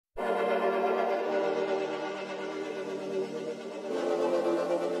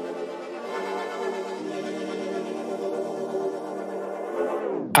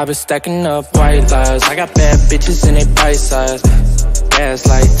I've been stacking up white lies. I got bad bitches in they bite size. Gas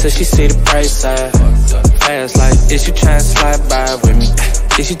light till she see the price tag. Fast like, is you tryna slide by with me?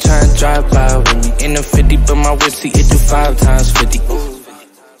 Is you tryna drive by with me? In the 50, but my whip see it do 5 times 50.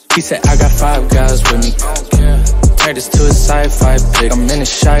 He said I got 5 guys with me. Turned this to a sci-fi pick. I'm in a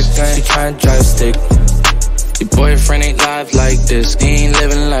shotgun, she tryna drive stick. Your boyfriend ain't live like this, he ain't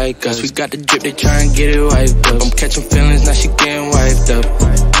living like us. We got the drip, they tryna get it wiped up. I'm catching feelings, now she getting wiped up.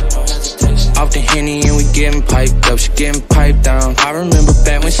 Off the Henny and we getting piped up, she getting piped down. I remember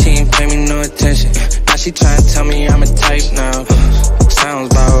back when she ain't pay me no attention. Now she tryna tell me I'm a type now.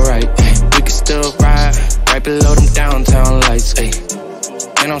 Sounds about right, we can still ride right below them downtown lights, ayy.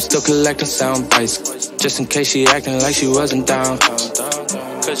 And I'm still collecting sound bites, just in case she acting like she wasn't down.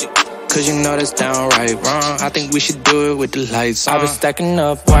 Cause you know that's downright wrong. I think we should do it with the lights on. I've been stacking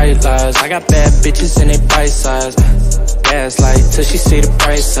up white lies. I got bad bitches in they bite size. Gas light till she see the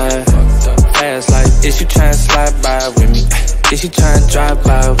price tag. Fast like, is you tryna slide by with me? Is you tryna drive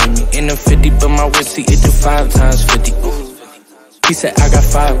by with me? In the 50, but my whip see it do 5 times 50. He said I got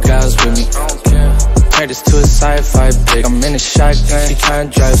 5 guys with me. Turned this to a sci-fi pick. I'm in a shotgun, she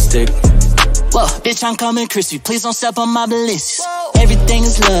tryna drive stick. Whoa, bitch, I'm coming crispy. Please don't step on my balances. Everything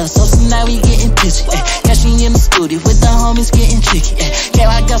is love, so tonight we getting pitchy. Catch me in the studio with the homies getting tricky. Yeah,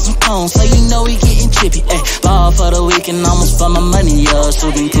 I got some cones, so you know we getting chippy. Ball for the weekend, almost for my money, yo.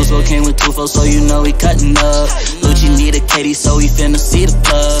 Shooting Crusoe came with 2-4, so you know we cutting up. Lucci need a Katie, so we finna see the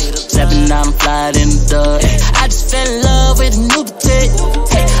plug. Stepping out and flying in the dug. I just fell in love with a new potato.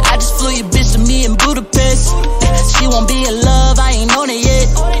 I just flew your bitch to me in Budapest. She won't be in love, I ain't on it yet.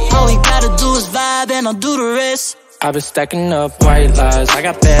 All we gotta do is vibe and I'll do the rest. I've been stacking up white lies. I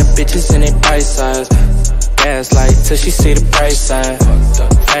got bad bitches in they bite size. Gas light till she see the price tag.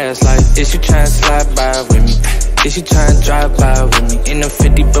 Fast like, is you tryna slide by with me? Is you tryna drive by with me? In the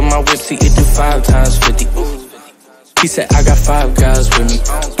 50, but my whip see it do 5 times 50. He said I got 5 guys with me.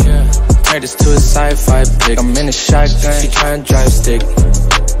 Turned this to a sci-fi pick. I'm in a shotgun, she tryna drive stick.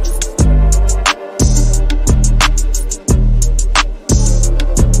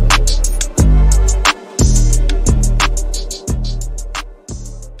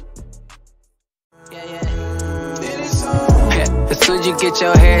 As soon as you get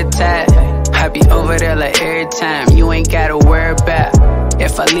your hair tied, I be over there like every time. You ain't gotta worry about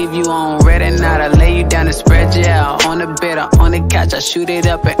if I leave you on red or not. I lay you down and spread you out on the bed or on the couch. I shoot it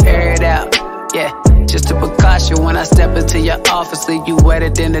up and air it out. Yeah, just a precaution when I step into your office. Leave you wetter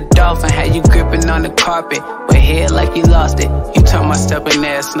than a dolphin. Had you gripping on the carpet, but head like you lost it. You told my stepping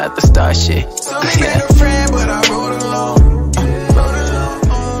ass not to start shit. Somebody made a friend, but I rode alone.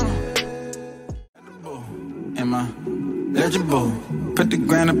 Am I legible? Put the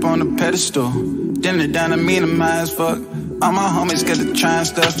grand up on the pedestal. Dim it down to me, the mind's fuck. All my homies got the trying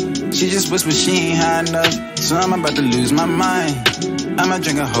stuff. She just whispered she ain't high enough, so I'm about to lose my mind. I'ma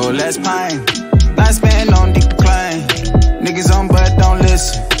drink a whole last pint. Lifespan on decline. Niggas on but don't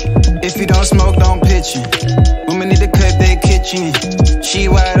listen. If you don't smoke, don't pitch it. Women need to cut their kitchen. She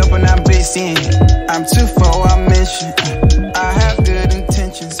wide open, I'm busy. I'm too far, I mention.